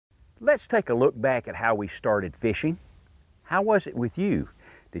Let's take a look back at how we started fishing. How was it with you?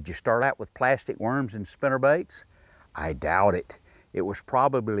 Did you start out with plastic worms and spinnerbaits? I doubt it. It was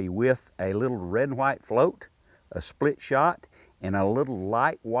probably with a little red and white float, a split shot, and a little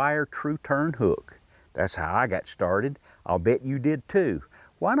light wire true turn hook. That's how I got started. I'll bet you did too.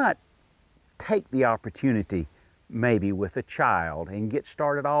 Why not take the opportunity maybe with a child and get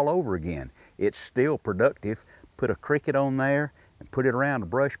started all over again? It's still productive. Put a cricket on there and put it around a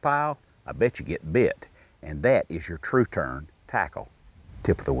brush pile. I bet you get bit. And that is your True Turn tackle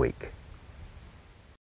tip of the week.